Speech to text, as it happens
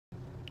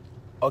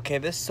Okay,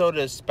 this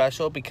soda is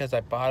special because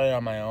I bought it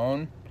on my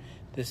own.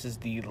 This is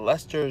the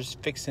Lester's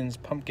Fixins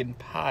Pumpkin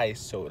Pie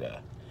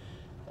Soda.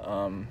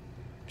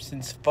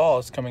 Since fall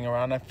is coming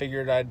around, I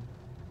figured I'd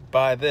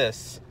buy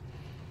this.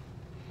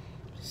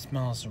 It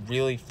smells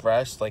really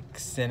fresh, like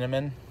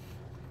cinnamon.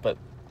 But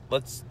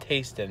let's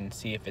taste it and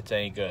see if it's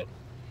any good.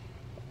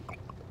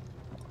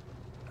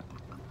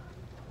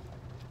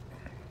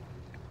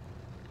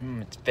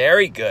 It's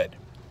very good.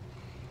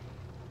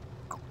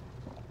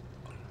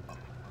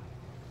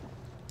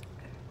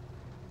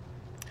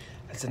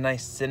 It's a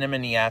nice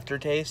cinnamony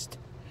aftertaste.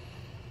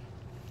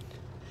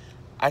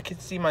 I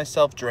could see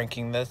myself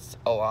drinking this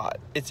a lot.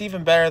 It's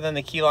even better than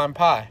the key lime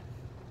pie,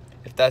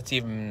 if that's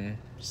even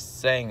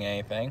saying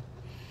anything.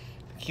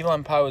 The key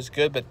lime pie was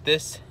good, but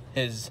this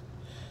is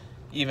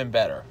even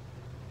better.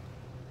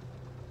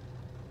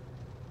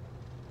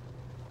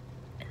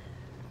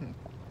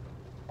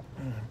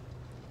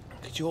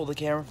 Could you hold the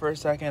camera for a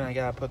second? I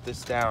gotta put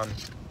this down.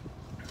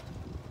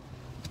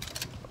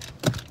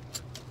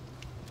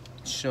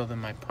 Show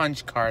them my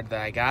punch card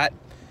that I got.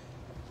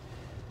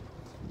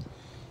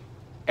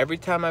 Every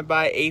time I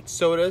buy 8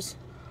 sodas,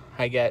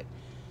 I get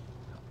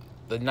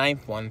the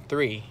 9th one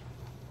 3.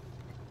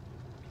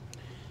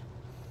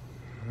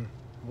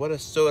 What a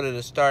soda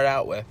to start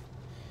out with.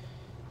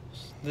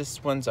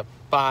 This one's a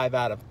 5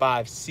 out of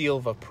 5 seal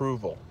of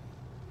approval.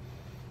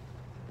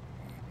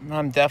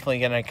 I'm definitely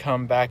gonna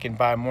come back and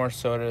buy more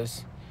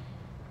sodas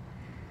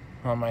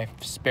on my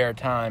spare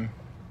time.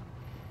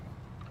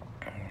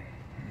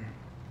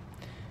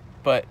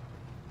 But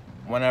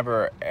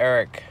whenever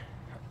Eric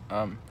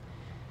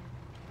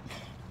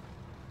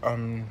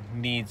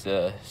needs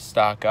to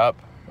stock up,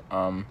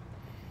 I'll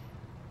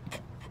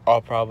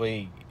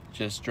probably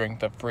just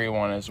drink the free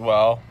one as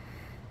well.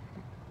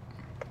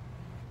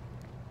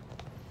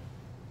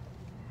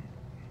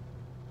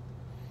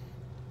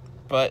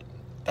 But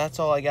that's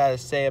all I gotta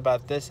say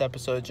about this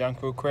episode of Junk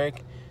Food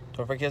Critic.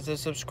 Don't forget to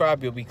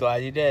subscribe, you'll be glad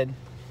you did.